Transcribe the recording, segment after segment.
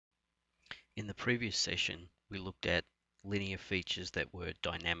In the previous session, we looked at linear features that were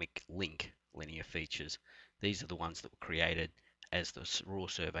dynamic link linear features. These are the ones that were created as the raw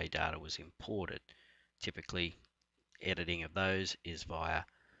survey data was imported. Typically, editing of those is via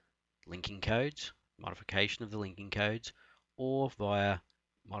linking codes, modification of the linking codes, or via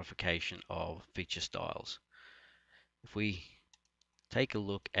modification of feature styles. If we take a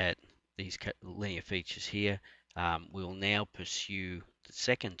look at these linear features here, we'll now pursue the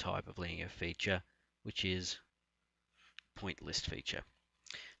second type of linear feature, which is point list feature.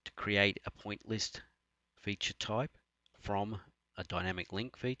 To create a point list feature type from a dynamic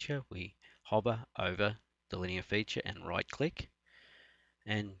link feature, we hover over the linear feature and right click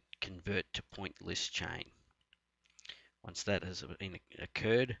and convert to point list chain. Once that has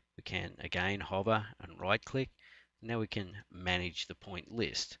occurred, we can again hover and right click. Now we can manage the point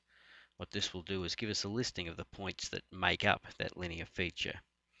list. What this will do is give us a listing of the points that make up that linear feature.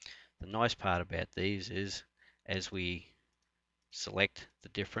 The nice part about these is as we select the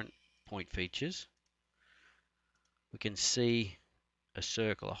different point features, we can see a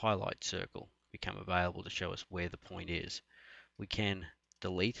circle, a highlight circle, become available to show us where the point is. We can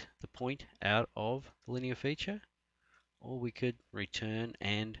delete the point out of the linear feature, or we could return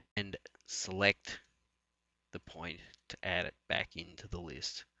and select the point to add it back into the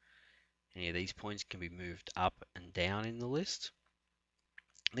list. Any of these points can be moved up and down in the list.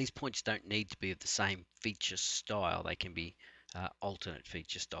 These points don't need to be of the same feature style. They can be alternate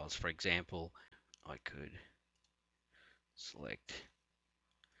feature styles. For example, I could select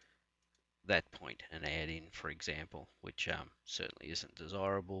that point and add in, for example, which certainly isn't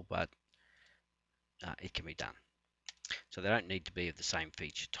desirable, but it can be done. So they don't need to be of the same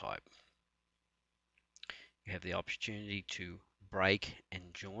feature type. You have the opportunity to break and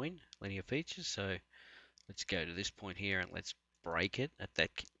join linear features. So let's go to this point here and let's break it at that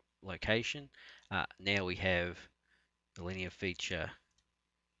location. Now we have the linear feature.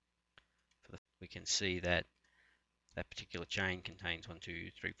 We can see that that particular chain contains 1,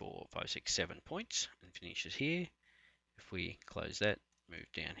 2, 3, 4, 5, 6, 7 points and finishes here. If we close that,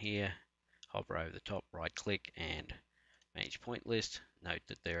 move down here, hover over the top, right click and manage point list, note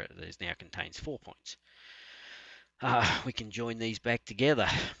that there's now contains 4 points. We can join these back together.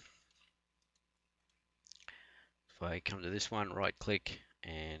 If I come to this one, right click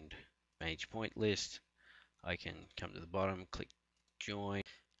and manage point list, I can come to the bottom, click join,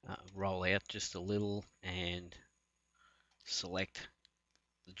 roll out just a little and select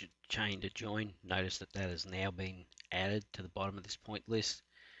the chain to join. Notice that that has now been added to the bottom of this point list,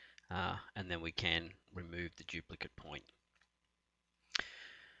 and then we can remove the duplicate point.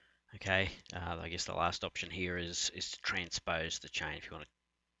 Okay, I guess the last option here is to transpose the chain if you want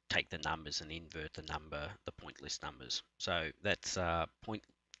to take the numbers and invert the point list numbers. So that's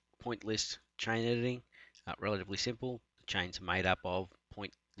point list chain editing, relatively simple. The chains are made up of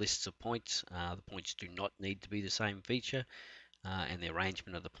lists of points. The points do not need to be the same feature, and the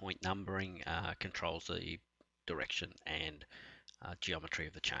arrangement of the point numbering controls the direction and geometry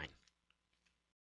of the chain.